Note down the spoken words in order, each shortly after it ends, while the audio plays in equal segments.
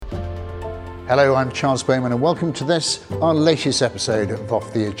Hello, I'm Charles Bowman and welcome to this, our latest episode of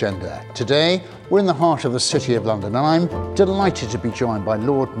Off the Agenda. Today, we're in the heart of the City of London and I'm delighted to be joined by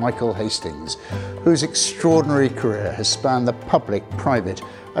Lord Michael Hastings, whose extraordinary career has spanned the public, private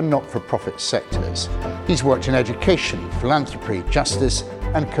and not-for-profit sectors. He's worked in education, philanthropy, justice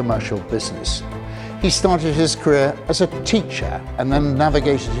and commercial business. He started his career as a teacher and then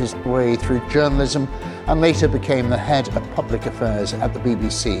navigated his way through journalism and later became the head of public affairs at the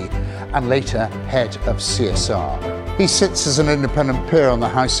BBC and later head of CSR. He sits as an independent peer on the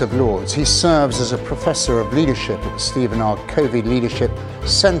House of Lords. He serves as a professor of leadership at the Stephen R. Covey Leadership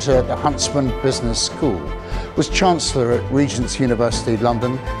Centre at the Huntsman Business School, was Chancellor at Regents University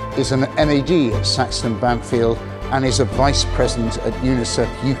London, is an NAD at Saxton Banfield and is a Vice President at UNICEF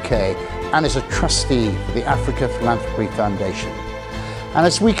UK and is a trustee for the Africa Philanthropy Foundation. And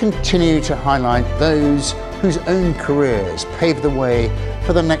as we continue to highlight those whose own careers pave the way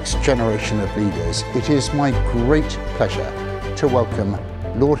for the next generation of leaders, it is my great pleasure to welcome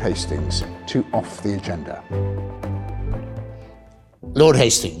Lord Hastings to Off the Agenda. Lord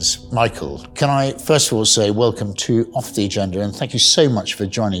Hastings, Michael, can I first of all say welcome to Off the Agenda and thank you so much for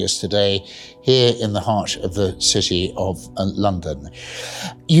joining us today here in the heart of the City of London.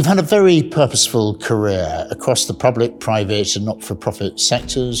 You've had a very purposeful career across the public, private and not-for-profit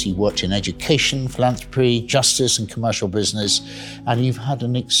sectors. You worked in education, philanthropy, justice and commercial business, and you've had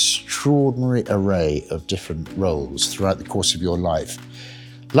an extraordinary array of different roles throughout the course of your life.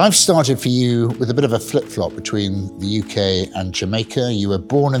 Life started for you with a bit of a flip-flop between the UK and Jamaica. You were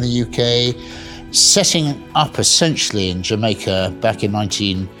born in the UK, setting up essentially in Jamaica back in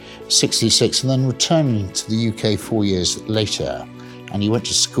 1966 and then returning to the UK 4 years later. And you went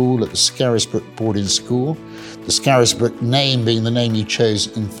to school at the Scarisbrooke boarding school, the Scarisbrooke name being the name you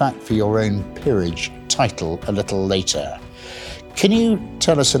chose, in fact, for your own peerage title a little later. Can you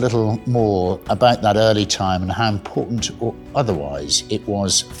tell us a little more about that early time and how important or otherwise it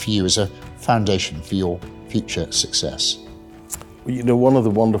was for you as a foundation for your future success? Well, you know, one of the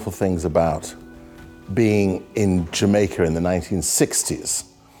wonderful things about being in Jamaica in the 1960s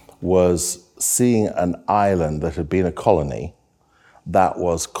was seeing an island that had been a colony that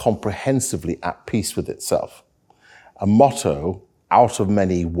was comprehensively at peace with itself. A motto, out of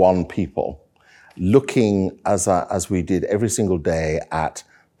many, one people, looking as we did every single day at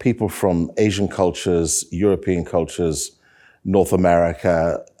people from Asian cultures, European cultures, North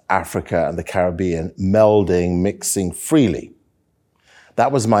America, Africa, and the Caribbean, melding, mixing freely.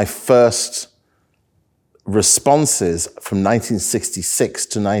 That was my first responses from 1966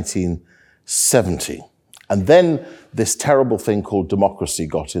 to 1970. And then this terrible thing called democracy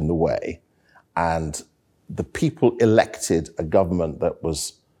got in the way, and the people elected a government that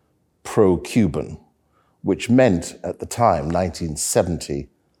was pro-Cuban, which meant at the time, 1970,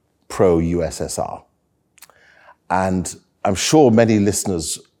 pro-USSR. And I'm sure many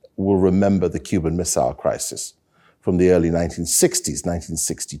listeners will remember the Cuban Missile Crisis from the early 1960s,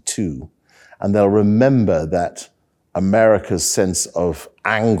 1962. And they'll remember that America's sense of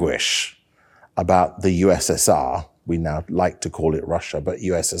anguish about the USSR, we now like to call it Russia, but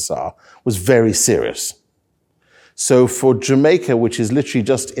USSR, was very serious. So for Jamaica, which is literally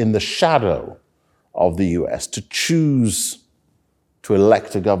just in the shadow of the US, to choose to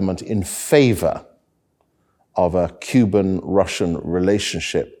elect a government in favor of a Cuban-Russian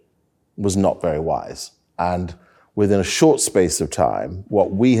relationship was not very wise. And within a short space of time,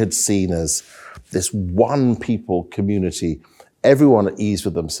 what we had seen as this one people community, everyone at ease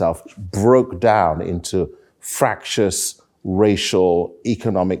with themselves, broke down into fractious racial,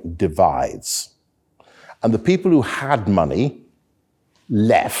 economic divides. And the people who had money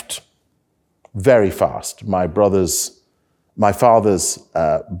left very fast. My father's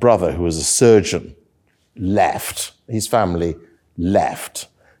brother, who was a surgeon, left. His family left.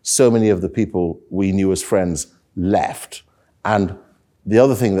 So many of the people we knew as friends left. And the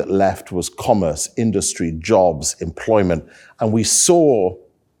other thing that left was commerce, industry, jobs, employment. And we saw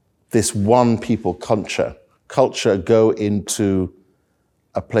this one people culture go into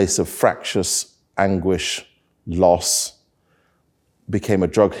a place of fractious anguish, loss, became a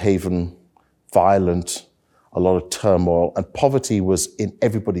drug haven, violent, a lot of turmoil, and poverty was in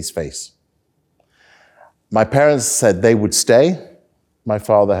everybody's face. My parents said they would stay. My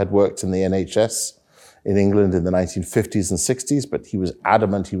father had worked in the NHS in England in the 1950s and 60s, but he was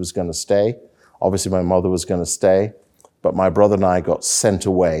adamant he was going to stay. Obviously, my mother was going to stay, but my brother and I got sent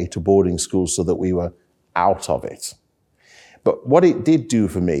away to boarding school so that we were out of it. But what it did do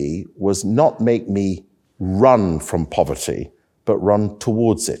for me was not make me run from poverty, but run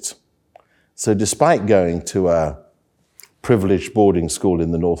towards it. So despite going to a privileged boarding school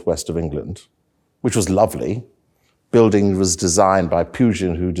in the northwest of England, which was lovely. Building was designed by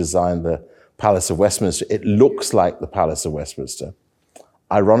Pugin, who designed the Palace of Westminster. It looks like the Palace of Westminster.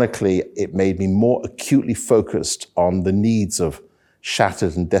 Ironically, it made me more acutely focused on the needs of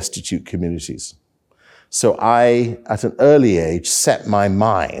shattered and destitute communities. So I, at an early age, set my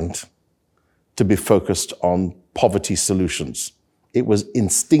mind to be focused on poverty solutions. It was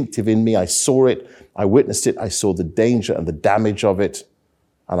instinctive in me. I saw it, I witnessed it, I saw the danger and the damage of it,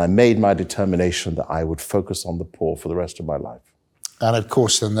 and I made my determination that I would focus on the poor for the rest of my life. And of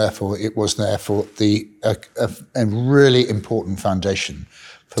course, then, therefore, it was therefore a really important foundation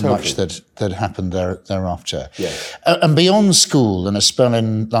for much that happened thereafter. Yes. And beyond school and a spell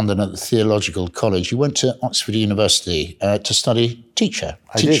in London at the Theological College, you went to Oxford University to study teacher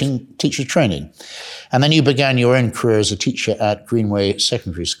training. And then you began your own career as a teacher at Greenway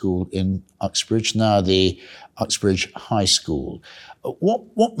Secondary School in Uxbridge, now the Uxbridge High School.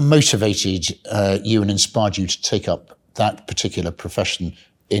 What motivated you and inspired you to take up that particular profession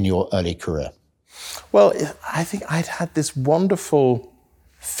in your early career? Well, I think I'd had this wonderful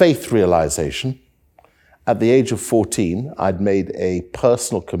faith realization. At the age of 14, I'd made a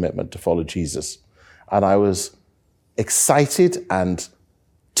personal commitment to follow Jesus. And I was excited and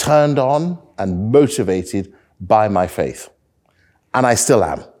turned on and motivated by my faith. And I still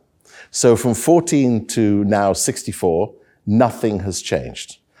am. So from 14 to now 64, nothing has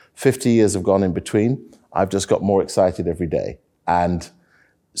changed. 50 years have gone in between. I've just got more excited every day. And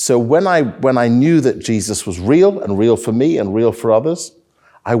so when I knew that Jesus was real and real for me and real for others,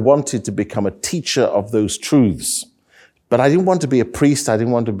 I wanted to become a teacher of those truths. But I didn't want to be a priest. I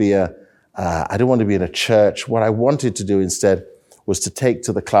didn't want to be in a church. What I wanted to do instead was to take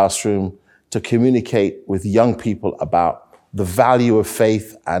to the classroom, to communicate with young people about the value of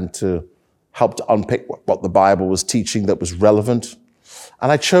faith and to help to unpick what the Bible was teaching that was relevant.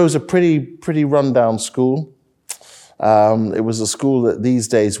 And I chose a pretty rundown school. It was a school that these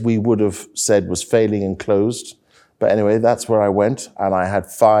days we would have said was failing and closed. But anyway, that's where I went, and I had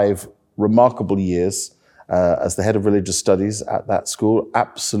 5 remarkable years as the head of religious studies at that school.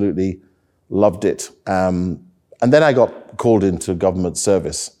 Absolutely loved it. And then I got called into government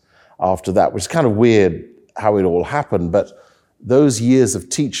service after that, which is kind of weird how it all happened. But those years of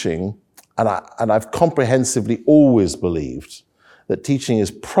teaching, and I've comprehensively always believed that teaching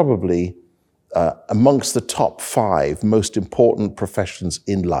is probably amongst the top 5 most important professions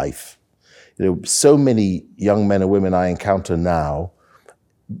in life. You know, so many young men and women I encounter now,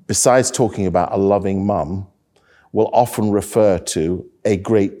 besides talking about a loving mum, will often refer to a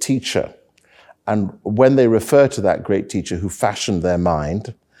great teacher. And when they refer to that great teacher who fashioned their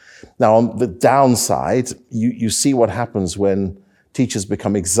mind, now on the downside, you see what happens when teachers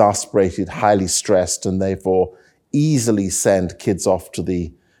become exasperated, highly stressed, and therefore easily send kids off to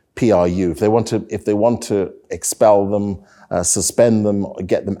the PRU. If they want to expel them, suspend them,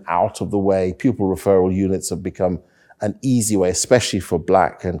 get them out of the way, pupil referral units have become an easy way, especially for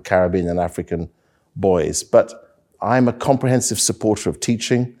Black and Caribbean and African boys. But I'm a comprehensive supporter of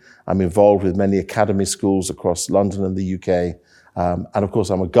teaching. I'm involved with many academy schools across London and the UK. And of course,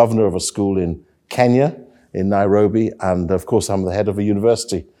 I'm a governor of a school in Kenya, in Nairobi. And of course, I'm the head of a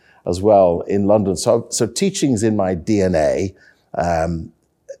university as well in London. So teaching's in my DNA.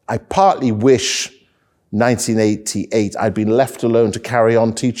 I partly wish 1988 I'd been left alone to carry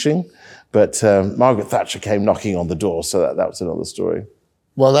on teaching, but Margaret Thatcher came knocking on the door, so that was another story.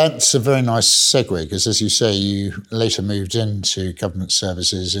 Well, that's a very nice segue, because as you say, you later moved into government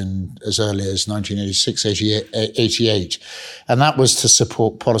services in as early as 1986, 88, and that was to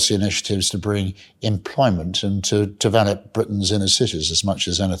support policy initiatives to bring employment and to develop Britain's inner cities as much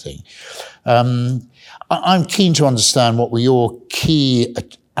as anything. I'm keen to understand what were your key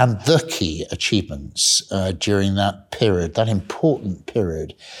achievements during that period, that important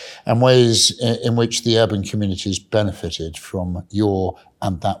period, and ways in which the urban communities benefited from your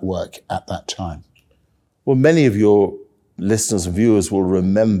and that work at that time. Well, many of your listeners and viewers will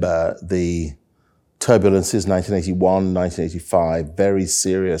remember the turbulences, 1981, 1985, very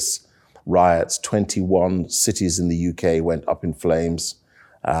serious riots. 21 cities in the UK went up in flames.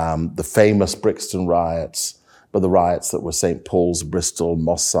 The famous Brixton riots, but the riots that were St. Paul's, Bristol,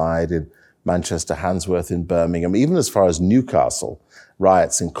 Moss Side in Manchester, Handsworth in Birmingham, even as far as Newcastle,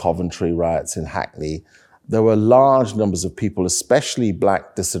 riots in Coventry, riots in Hackney. There were large numbers of people, especially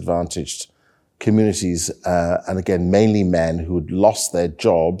Black disadvantaged communities, and again, mainly men who had lost their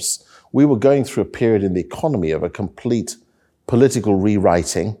jobs. We were going through a period in the economy of a complete political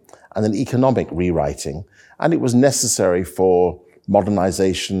rewriting and an economic rewriting, and it was necessary for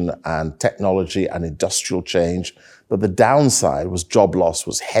modernization and technology and industrial change. But the downside was job loss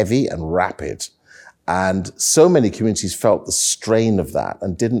was heavy and rapid. And so many communities felt the strain of that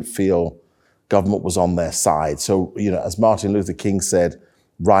and didn't feel government was on their side. So, as Martin Luther King said,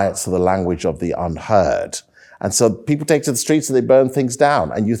 riots are the language of the unheard. And so people take to the streets and they burn things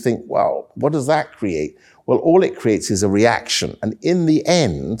down. And you think, well, what does that create? Well, all it creates is a reaction. And in the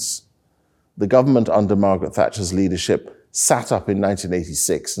end, the government under Margaret Thatcher's leadership sat up in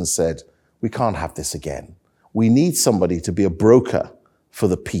 1986 and said, we can't have this again. We need somebody to be a broker for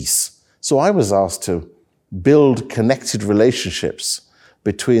the peace. So I was asked to build connected relationships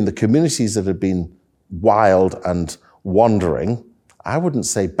between the communities that had been wild and wandering. I wouldn't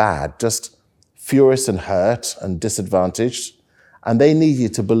say bad, just furious and hurt and disadvantaged. And they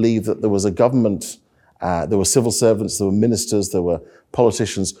needed to believe that there was a government, there were civil servants, there were ministers, there were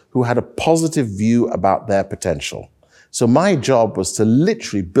politicians who had a positive view about their potential. So my job was to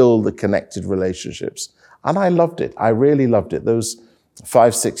literally build the connected relationships. And I loved it. I really loved it. Those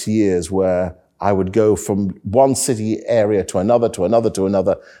 5-6 years where I would go from one city area to another,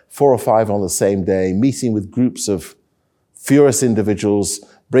 4 or 5 on the same day, meeting with groups of furious individuals,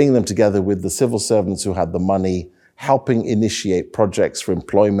 bringing them together with the civil servants who had the money, helping initiate projects for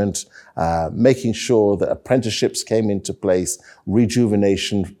employment, making sure that apprenticeships came into place,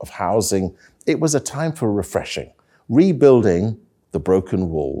 rejuvenation of housing. It was a time for refreshing, rebuilding the broken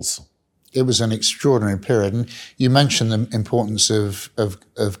walls. It was an extraordinary period. And you mentioned the importance of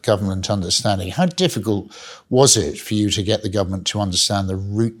government understanding. How difficult was it for you to get the government to understand the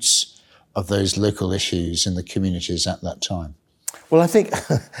roots of those local issues in the communities at that time? Well, I think,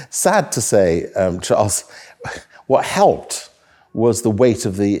 sad to say, Charles, what helped was the weight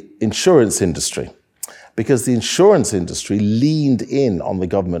of the insurance industry, because the insurance industry leaned in on the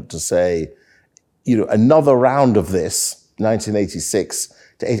government to say, another round of this, 1986,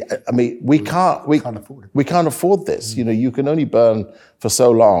 we can't afford this. You can only burn for so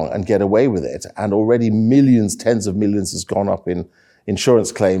long and get away with it. And already millions, tens of millions has gone up in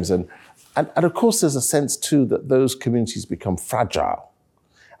insurance claims. And of course, there's a sense too that those communities become fragile.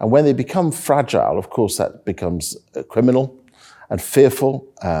 And when they become fragile, of course, that becomes criminal and fearful.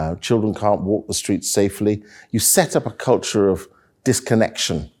 Children can't walk the streets safely. You set up a culture of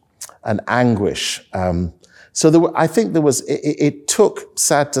disconnection and anguish. I think it took,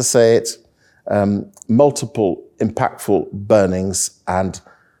 sad to say it, multiple impactful burnings and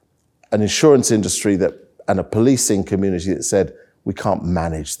an insurance industry and a policing community that said, we can't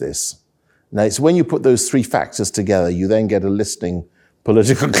manage this. Now, it's when you put those 3 factors together, you then get a listening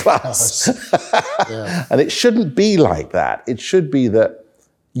political class. Yeah. And it shouldn't be like that. It should be that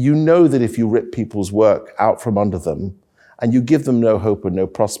that if you rip people's work out from under them and you give them no hope and no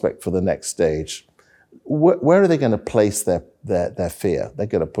prospect for the next stage, where are they going to place their fear? They're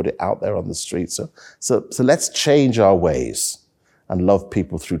going to put it out there on the street. So let's change our ways and love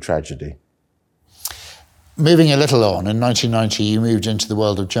people through tragedy. Moving a little on, in 1990, you moved into the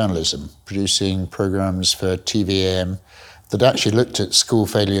world of journalism, producing programmes for TVAM that actually looked at school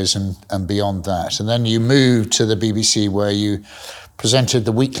failures and beyond that. And then you moved to the BBC, where you presented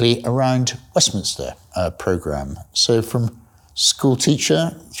the weekly Around Westminster programme. So from school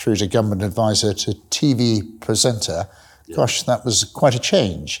teacher through to government advisor to TV presenter, gosh, that was quite a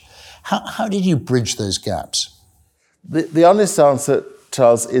change. How did you bridge those gaps? The honest answer,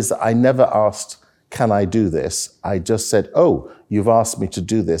 Charles, is that I never asked, can I do this? I just said, oh, you've asked me to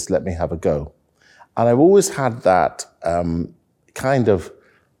do this, let me have a go. And I've always had that kind of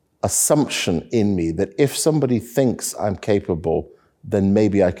assumption in me that if somebody thinks I'm capable, then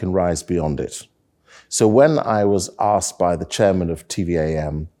maybe I can rise beyond it. So when I was asked by the chairman of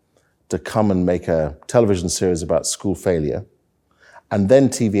TVAM to come and make a television series about school failure, and then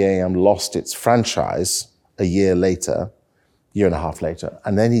TVAM lost its franchise a year and a half later,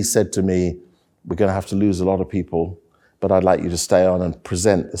 and then he said to me, we're going to have to lose a lot of people, but I'd like you to stay on and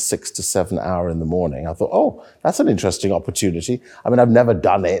present a 6 to 7 hour in the morning. I thought, oh, that's an interesting opportunity. I mean, I've never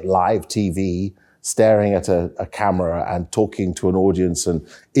done it, live TV, staring at a camera and talking to an audience and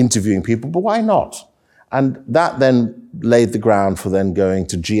interviewing people, but why not? And that then laid the ground for then going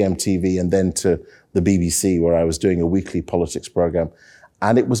to GMTV and then to the BBC, where I was doing a weekly politics program.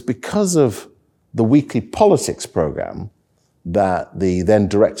 And it was because of the weekly politics program that the then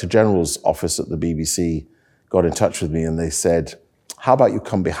Director General's office at the BBC got in touch with me, and they said, how about you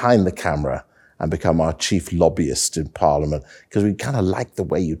come behind the camera and become our chief lobbyist in Parliament? Because we kind of like the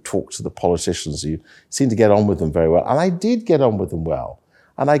way you talk to the politicians. You seem to get on with them very well. And I did get on with them well.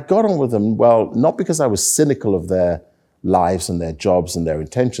 And I got on with them well, not because I was cynical of their lives and their jobs and their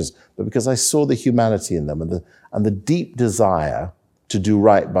intentions, but because I saw the humanity in them and the deep desire to do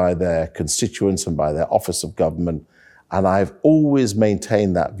right by their constituents and by their office of government. And I've always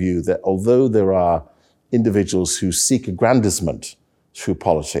maintained that view that although there are individuals who seek aggrandizement through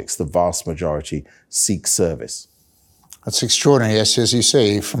politics. The vast majority seek service. That's extraordinary. Yes, as you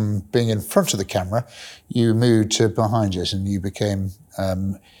say, from being in front of the camera, you moved to behind it, and you became,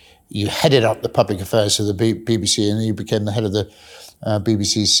 you headed up the public affairs of the BBC, and you became the head of the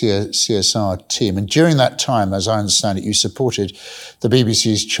BBC CSR team. And during that time, as I understand it, you supported the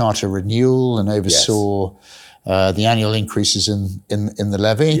BBC's charter renewal and oversaw the annual increases in the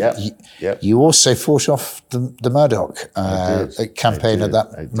levy. You also fought off the Murdoch campaign at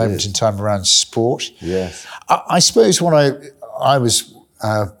that moment in time around sport. Yes. I suppose what I was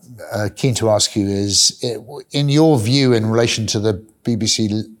keen to ask you is, in your view in relation to the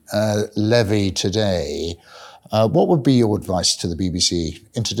BBC levy today, what would be your advice to the BBC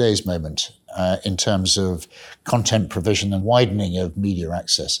in today's moment in terms of content provision and widening of media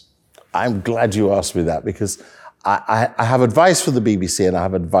access? I'm glad you asked me that, because I have advice for the BBC and I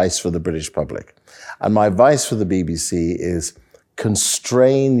have advice for the British public. And my advice for the BBC is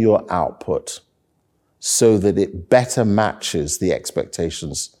constrain your output so that it better matches the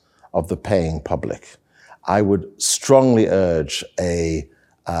expectations of the paying public. I would strongly urge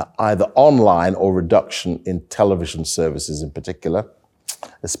either online or reduction in television services in particular,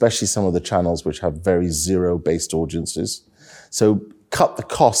 especially some of the channels which have very zero-based audiences. So cut the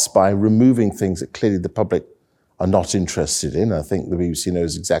costs by removing things that clearly the public are not interested in. I think the BBC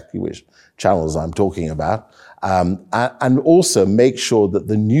knows exactly which channels I'm talking about. And also make sure that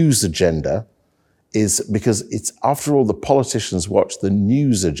the news agenda is, because it's, after all, the politicians watch the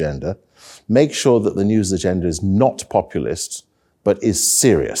news agenda, make sure that the news agenda is not populist, but is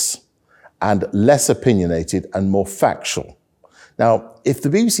serious and less opinionated and more factual. Now, if the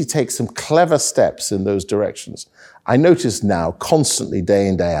BBC takes some clever steps in those directions, I notice now constantly, day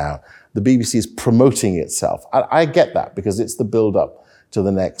in, day out, the BBC is promoting itself. I get that, because it's the build-up to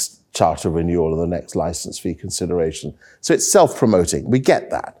the next charter renewal or the next license fee consideration. So it's self-promoting. We get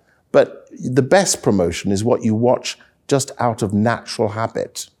that. But the best promotion is what you watch just out of natural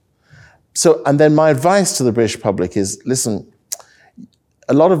habit. So, and then my advice to the British public is, listen,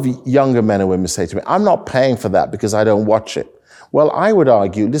 a lot of younger men and women say to me, I'm not paying for that because I don't watch it. Well, I would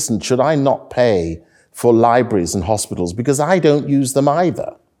argue, listen, should I not pay for libraries and hospitals because I don't use them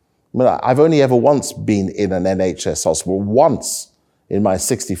either? I mean, I've only ever once been in an NHS hospital, once in my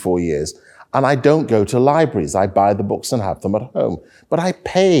 64 years, and I don't go to libraries. I buy the books and have them at home. But I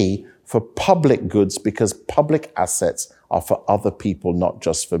pay for public goods because public assets are for other people, not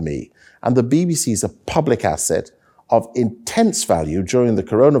just for me. And the BBC is a public asset of intense value. During the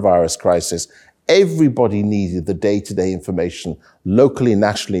coronavirus crisis, everybody needed the day-to-day information, locally,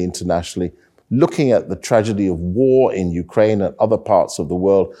 nationally, internationally. Looking at the tragedy of war in Ukraine and other parts of the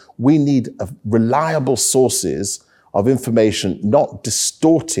world, we need reliable sources of information, not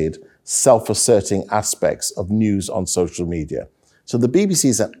distorted, self-asserting aspects of news on social media. So the BBC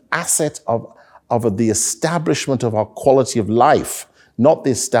is an asset of the establishment of our quality of life, not the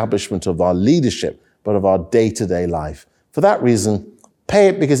establishment of our leadership, but of our day-to-day life. For that reason, pay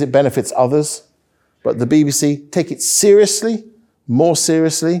it because it benefits others, but the BBC, take it seriously, more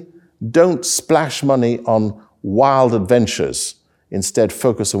seriously. Don't splash money on wild adventures. Instead,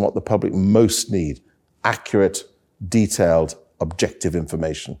 focus on what the public most need: accurate, detailed, objective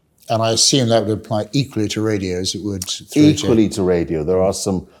information. And I assume that would apply equally to radio as it would equally to radio. There are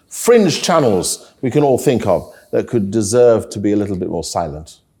some fringe channels we can all think of that could deserve to be a little bit more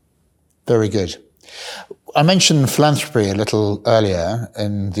silent. Very good. I mentioned philanthropy a little earlier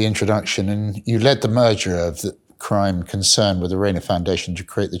in the introduction, and you led the merger of the crime concern with the Rainer Foundation to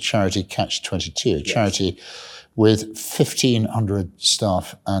create the charity Catch-22, a charity with 1,500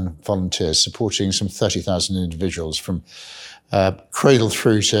 staff and volunteers supporting some 30,000 individuals from cradle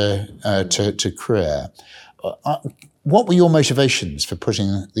through to career. What were your motivations for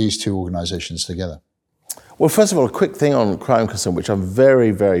putting these two organisations together? Well, first of all, a quick thing on crime concern, which I'm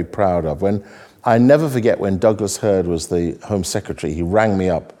very, very proud of. I never forget when Douglas Hurd was the Home Secretary. He rang me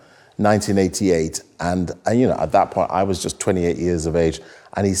up 1988, and you know, at that point I was just 28 years of age,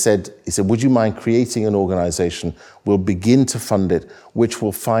 and he said, would you mind creating an organisation? We'll begin to fund it, which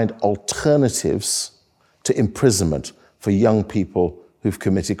will find alternatives to imprisonment for young people who've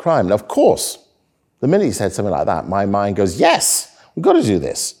committed crime. Now, of course, the minute he said something like that, my mind goes, yes, we've got to do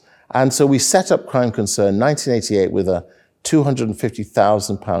this. And so we set up Crime Concern 1988 with a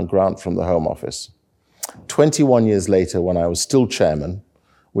 £250,000 grant from the Home Office. 21 years later, when I was still chairman,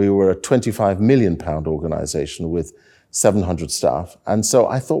 we were a £25 million organisation with 700 staff. And so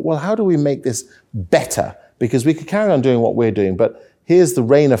I thought, well, how do we make this better? Because we could carry on doing what we're doing, but here's the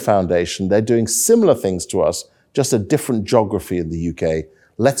Rainer Foundation. They're doing similar things to us, just a different geography in the UK.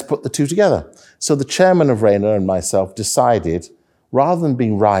 Let's put the two together. So the chairman of RAINA and myself decided, rather than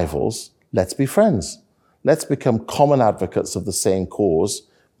being rivals, let's be friends. Let's become common advocates of the same cause.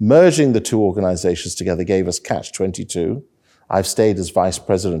 Merging the two organizations together gave us Catch 22. I've stayed as vice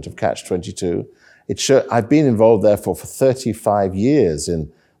president of Catch 22. I've been involved, therefore, for 35 years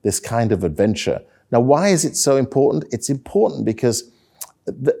in this kind of adventure. Now, why is it so important? It's important because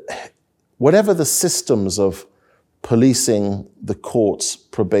whatever the systems of policing, the courts,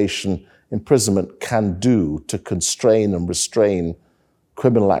 probation, imprisonment can do to constrain and restrain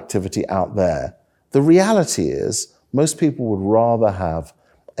criminal activity out there, the reality is most people would rather have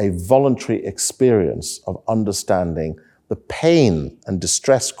a voluntary experience of understanding the pain and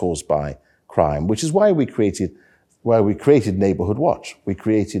distress caused by crime, which is why we created Neighborhood Watch. We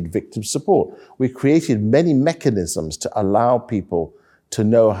created victim support. We created many mechanisms to allow people to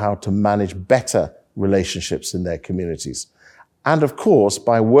know how to manage better relationships in their communities. And of course,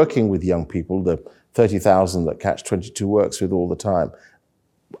 by working with young people, the 30,000 that Catch 22 works with all the time,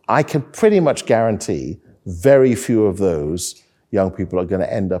 I can pretty much guarantee very few of those young people are going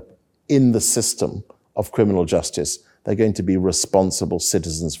to end up in the system of criminal justice. They're going to be responsible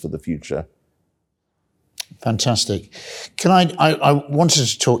citizens for the future. Fantastic. I wanted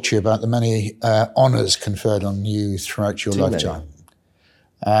to talk to you about the many honours conferred on you throughout your lifetime.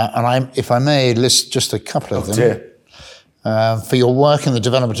 If I may list just a couple of them. Dear. For your work in the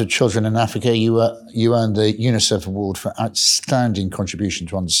development of children in Africa, you earned the UNICEF Award for Outstanding Contribution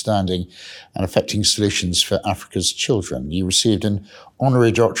to Understanding and Effecting Solutions for Africa's Children. You received an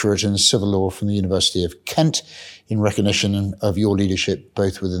honorary doctorate in civil law from the University of Kent in recognition of your leadership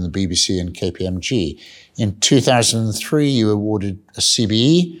both within the BBC and KPMG. In 2003, you were awarded a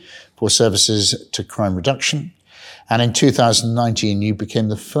CBE for services to crime reduction. And in 2019, you became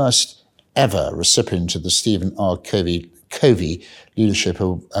the first ever recipient of the Stephen R. Covey Leadership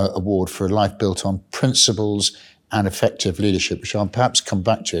Award for a life built on principles and effective leadership, which I'll perhaps come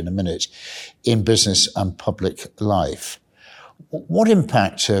back to in a minute, in business and public life. What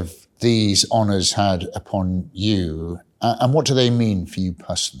impact have these honours had upon you, and what do they mean for you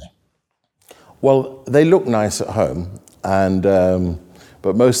personally? Well, they look nice at home,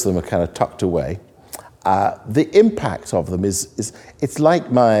 but most of them are kind of tucked away. The impact of them is it's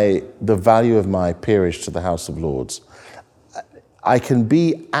like the value of my peerage to the House of Lords. I can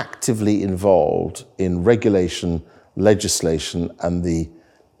be actively involved in regulation, legislation, and the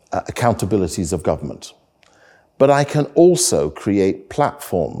accountabilities of government. But I can also create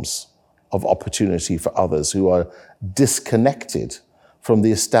platforms of opportunity for others who are disconnected from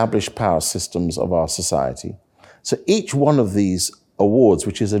the established power systems of our society. So each one of these awards,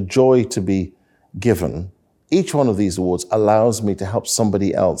 which is a joy to be given, each one of these awards allows me to help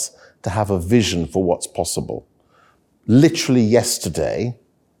somebody else to have a vision for what's possible. Literally yesterday,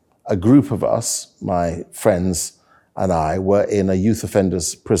 a group of us, my friends and I, were in a youth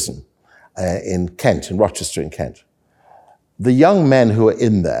offenders prison in Kent, in Rochester in Kent. The young men who are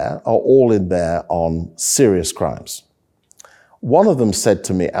in there are all in there on serious crimes. One of them said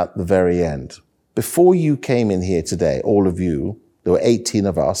to me at the very end, before you came in here today, all of you, there were 18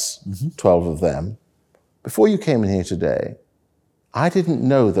 of us, 12 of them, before you came in here today, I didn't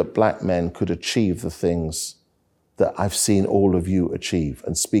know that black men could achieve the things that I've seen all of you achieve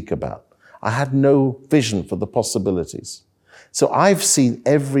and speak about. I had no vision for the possibilities. So I've seen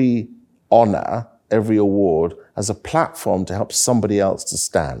every honor, every award as a platform to help somebody else to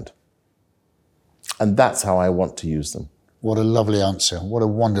stand. And that's how I want to use them. What a lovely answer. What a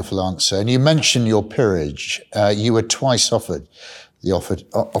wonderful answer. And you mentioned your peerage. You were twice offered the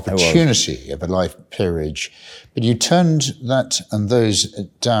opportunity of a life peerage, but you turned that and those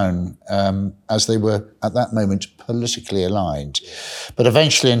down as they were at that moment politically aligned. But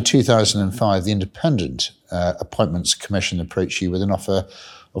eventually in 2005, the Independent Appointments Commission approached you with an offer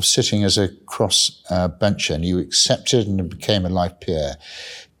of sitting as a cross-bencher, and you accepted and became a life peer.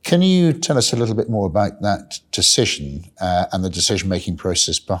 Can you tell us a little bit more about that decision and the decision-making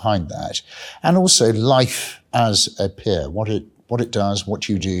process behind that, and also life as a peer, what it does, what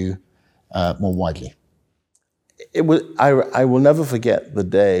you do more widely? I will never forget the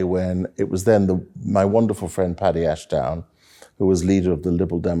day when it was then my wonderful friend Paddy Ashdown, who was leader of the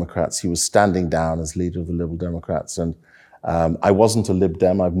Liberal Democrats. He was standing down as leader of the Liberal Democrats, and I wasn't a Lib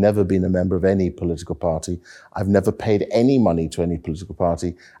Dem. I've never been a member of any political party. I've never paid any money to any political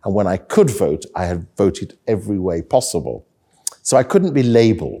party. And when I could vote, I had voted every way possible. So I couldn't be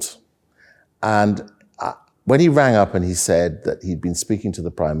labeled. And when he rang up and he said that he'd been speaking to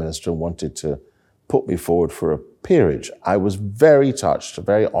the Prime Minister and wanted to put me forward for a peerage, I was very touched,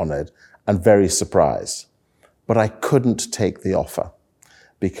 very honored, and very surprised. But I couldn't take the offer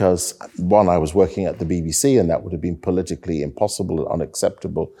because one, I was working at the BBC and that would have been politically impossible and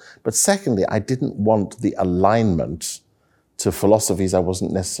unacceptable. But secondly, I didn't want the alignment to philosophies I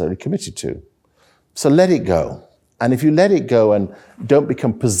wasn't necessarily committed to. So let it go. And if you let it go and don't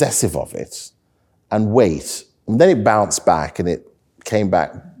become possessive of it and wait, and then it bounced back, and it came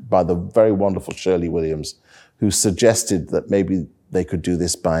back by the very wonderful Shirley Williams, who suggested that maybe they could do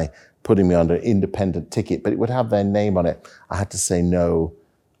this by putting me under an independent ticket, but it would have their name on it. I had to say no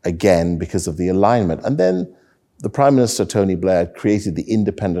again because of the alignment. And then the Prime Minister, Tony Blair, created the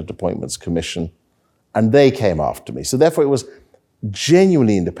Independent Appointments Commission, and they came after me. So therefore it was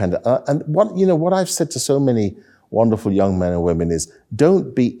genuinely independent. And what I've said to so many wonderful young men and women is,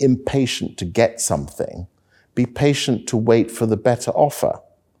 don't be impatient to get something. Be patient to wait for the better offer.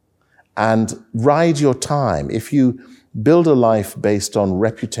 And ride your time. If you build a life based on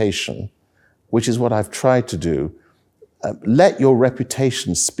reputation, which is what I've tried to do, let your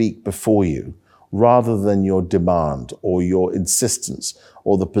reputation speak before you rather than your demand or your insistence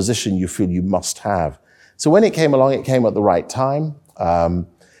or the position you feel you must have. So when it came along, it came at the right time.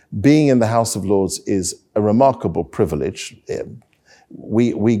 Being in the House of Lords is a remarkable privilege.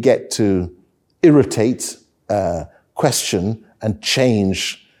 We get to irritate, question, and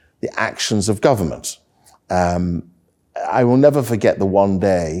change the actions of government. I will never forget the one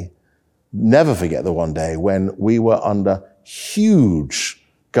day when we were under huge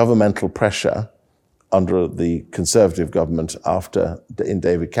governmental pressure under the Conservative government in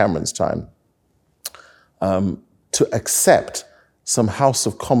David Cameron's time, to accept some House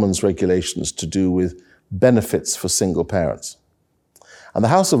of Commons regulations to do with benefits for single parents. And the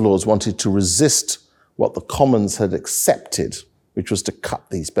House of Lords wanted to resist what the Commons had accepted, which was to cut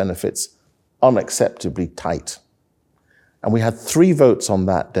these benefits unacceptably tight. And we had 3 votes on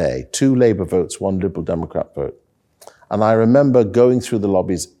that day, 2 Labour votes, 1 Liberal Democrat vote. And I remember going through the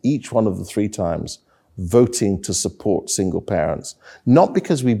lobbies each one of the 3 times, voting to support single parents, not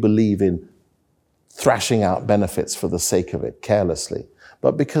because we believe in thrashing out benefits for the sake of it carelessly,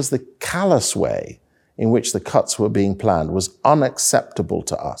 but because the callous way in which the cuts were being planned was unacceptable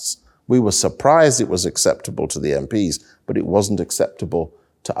to us. We were surprised it was acceptable to the MPs, but it wasn't acceptable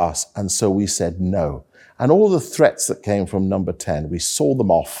to us. And so we said no. And all the threats that came from number 10, we saw them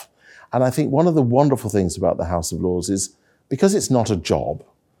off. And I think one of the wonderful things about the House of Lords is, because it's not a job,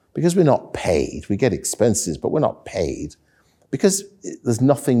 because we're not paid, we get expenses, but we're not paid, because there's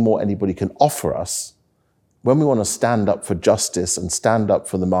nothing more anybody can offer us, when we want to stand up for justice and stand up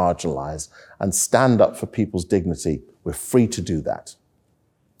for the marginalized and stand up for people's dignity, we're free to do that.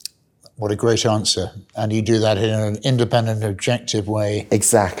 What a great answer. And you do that in an independent, objective way.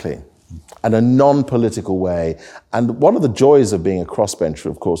 Exactly. And a non-political way. And one of the joys of being a crossbencher,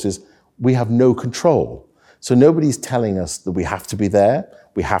 of course, is we have no control. So nobody's telling us that we have to be there,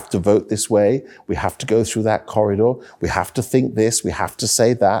 we have to vote this way, we have to go through that corridor, we have to think this, we have to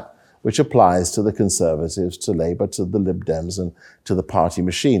say that, which applies to the Conservatives, to Labour, to the Lib Dems, and to the party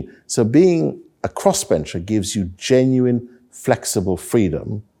machine. So being a crossbencher gives you genuine, flexible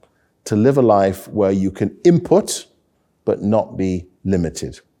freedom to live a life where you can input, but not be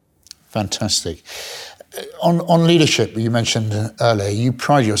limited. Fantastic. On leadership, you mentioned earlier, you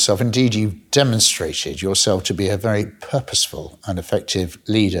pride yourself, indeed you've demonstrated yourself to be a very purposeful and effective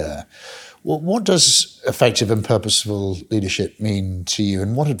leader. What does effective and purposeful leadership mean to you,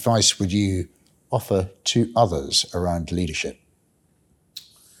 and what advice would you offer to others around leadership?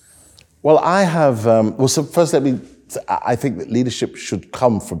 Well, so first I think that leadership should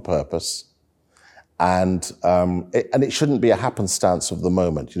come from purpose. And it shouldn't be a happenstance of the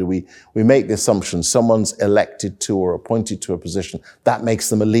moment. We make the assumption someone's elected to or appointed to a position, that makes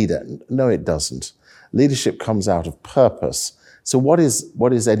them a leader. No, it doesn't. Leadership comes out of purpose. So what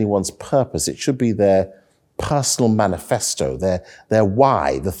is anyone's purpose? It should be their personal manifesto, their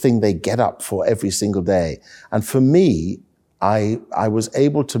why, the thing they get up for every single day. And for me, I was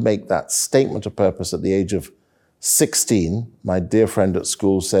able to make that statement of purpose at the age of 16. My dear friend at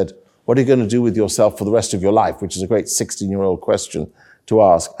school said, "What are you going to do with yourself for the rest of your life?" Which is a great 16-year-old question to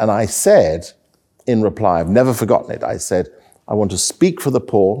ask. And I said, in reply, I've never forgotten it, I said, I want to speak for the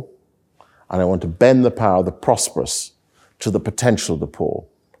poor, and I want to bend the power of the prosperous to the potential of the poor.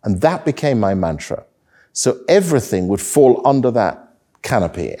 And that became my mantra. So everything would fall under that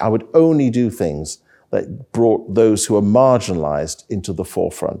canopy. I would only do things that brought those who are marginalized into the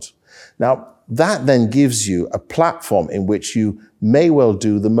forefront. Now, that then gives you a platform in which you may well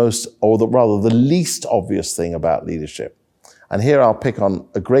do the most, or the least obvious thing about leadership. And here I'll pick on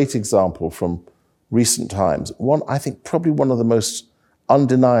a great example from recent times. I think probably one of the most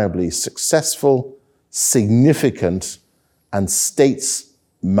undeniably successful, significant, and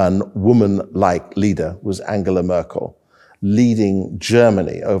woman-like leader was Angela Merkel, leading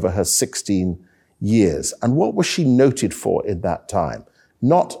Germany over her 16 years. And what was she noted for in that time?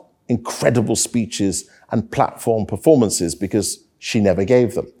 Not incredible speeches and platform performances, because she never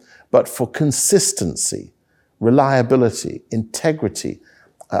gave them, but for consistency, reliability, integrity,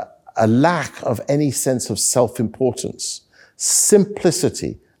 a lack of any sense of self-importance,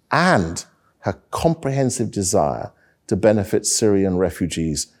 simplicity, and her comprehensive desire to benefit Syrian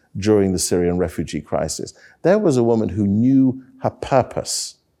refugees during the Syrian refugee crisis. There was a woman who knew her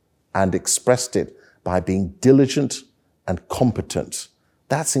purpose and expressed it by being diligent and competent.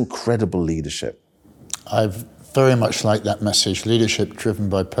 That's incredible leadership. I very much like that message, leadership driven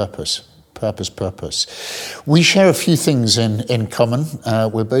by purpose. Purpose. We share a few things in common.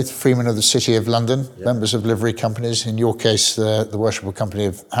 We're both freemen of the City of London, members of livery companies, in your case, the worshipful company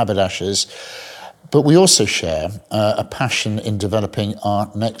of Haberdashers. But we also share a passion in developing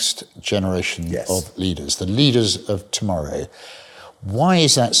our next generation of leaders, the leaders of tomorrow. Why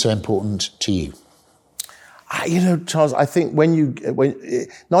is that so important to you? Charles, I think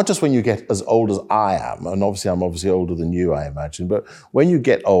not just when you get as old as I am, and I'm obviously older than you, I imagine, but when you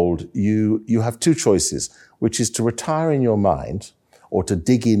get old, you have two choices, which is to retire in your mind or to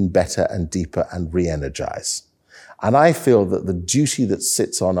dig in better and deeper and re-energize. And I feel that the duty that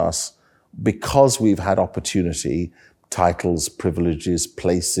sits on us, because we've had opportunity, titles, privileges,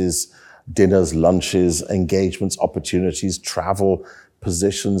 places, dinners, lunches, engagements, opportunities, travel,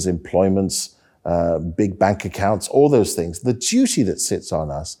 positions, employments, big bank accounts, all those things. The duty that sits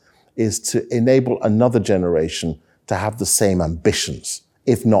on us is to enable another generation to have the same ambitions,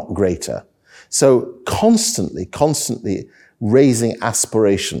 if not greater. So constantly raising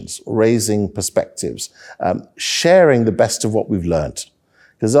aspirations, raising perspectives, sharing the best of what we've learned.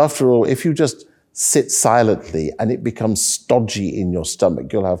 Because after all, if you just sit silently and it becomes stodgy in your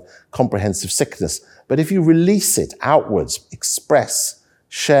stomach, you'll have comprehensive sickness. But if you release it outwards, express,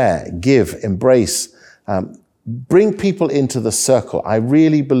 share, give, embrace, bring people into the circle. I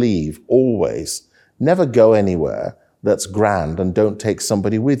really believe always, never go anywhere that's grand and don't take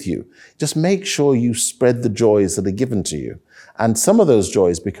somebody with you. Just make sure you spread the joys that are given to you. And some of those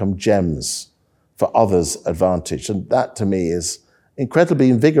joys become gems for others' advantage. And that to me is incredibly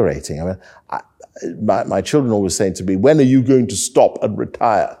invigorating. I mean, my children always say to me, when are you going to stop and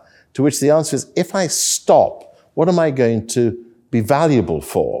retire? To which the answer is, if I stop, what am I going to be valuable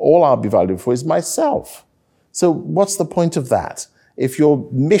for? All I'll be valuable for is myself. So what's the point of that? If your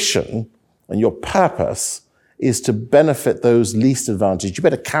mission and your purpose is to benefit those least advantaged, you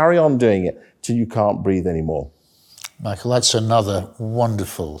better carry on doing it till you can't breathe anymore. Michael, that's another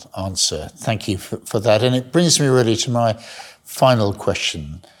wonderful answer. Thank you for that. And it brings me really to my final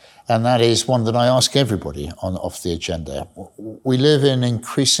question, and that is one that I ask everybody on Off the Agenda. We live in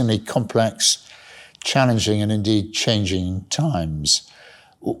increasingly complex, challenging and indeed changing times.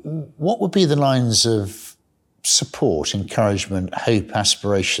 What would be the lines of support, encouragement, hope,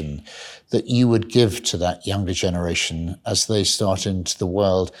 aspiration that you would give to that younger generation as they start into the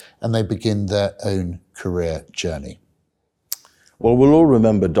world and they begin their own career journey? Well, we'll all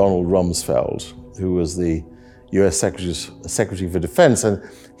remember Donald Rumsfeld, who was the US Secretary for Defense, and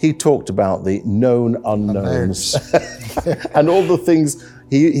he talked about the known unknowns and all the things.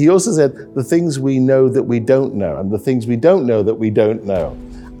 He also said the things we know that we don't know, and the things we don't know that we don't know.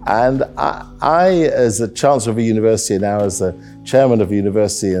 And I, as a Chancellor of a university, now as the chairman of a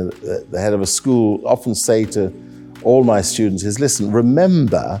university and the head of a school, often say to all my students is, listen,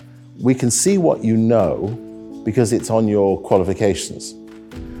 remember, we can see what you know because it's on your qualifications.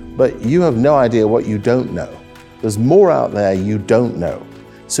 But you have no idea what you don't know. There's more out there you don't know.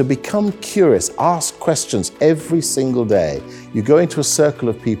 So become curious, ask questions every single day. You go into a circle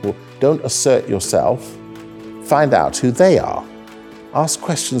of people, don't assert yourself, find out who they are. Ask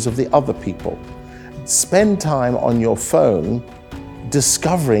questions of the other people. Spend time on your phone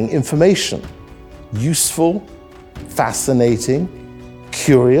discovering information. Useful, fascinating,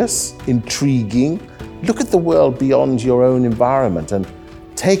 curious, intriguing. Look at the world beyond your own environment and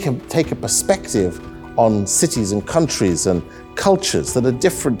take a perspective on cities and countries and cultures that are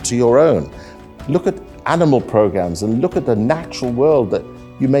different to your own. Look at animal programs and look at the natural world that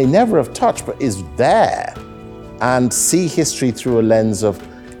you may never have touched but is there, and see history through a lens of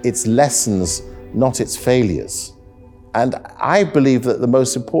its lessons, not its failures. And I believe that the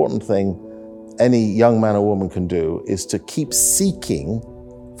most important thing any young man or woman can do is to keep seeking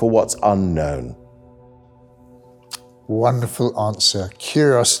for what's unknown. Wonderful answer.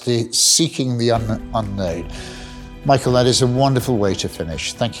 Curiosity, seeking the unknown. Michael, that is a wonderful way to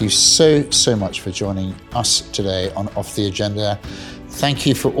finish. Thank you so much for joining us today on Off the Agenda. Thank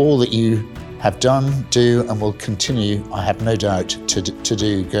you for all that you have done, do, and will continue, I have no doubt, to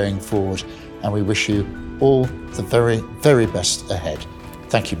do going forward. And we wish you all the very, very best ahead.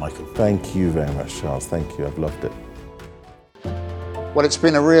 Thank you, Michael. Thank you very much, Charles. Thank you. I've loved it. Well, it's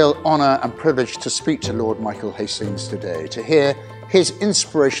been a real honour and privilege to speak to Lord Michael Hastings today, to hear his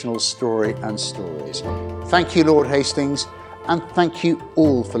inspirational story and stories. Thank you, Lord Hastings, and thank you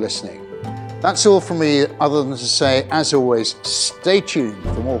all for listening. That's all from me, other than to say, as always, stay tuned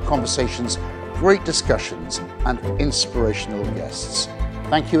for more conversations, great discussions, and inspirational guests.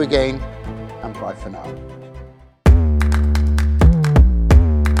 Thank you again, and bye for now.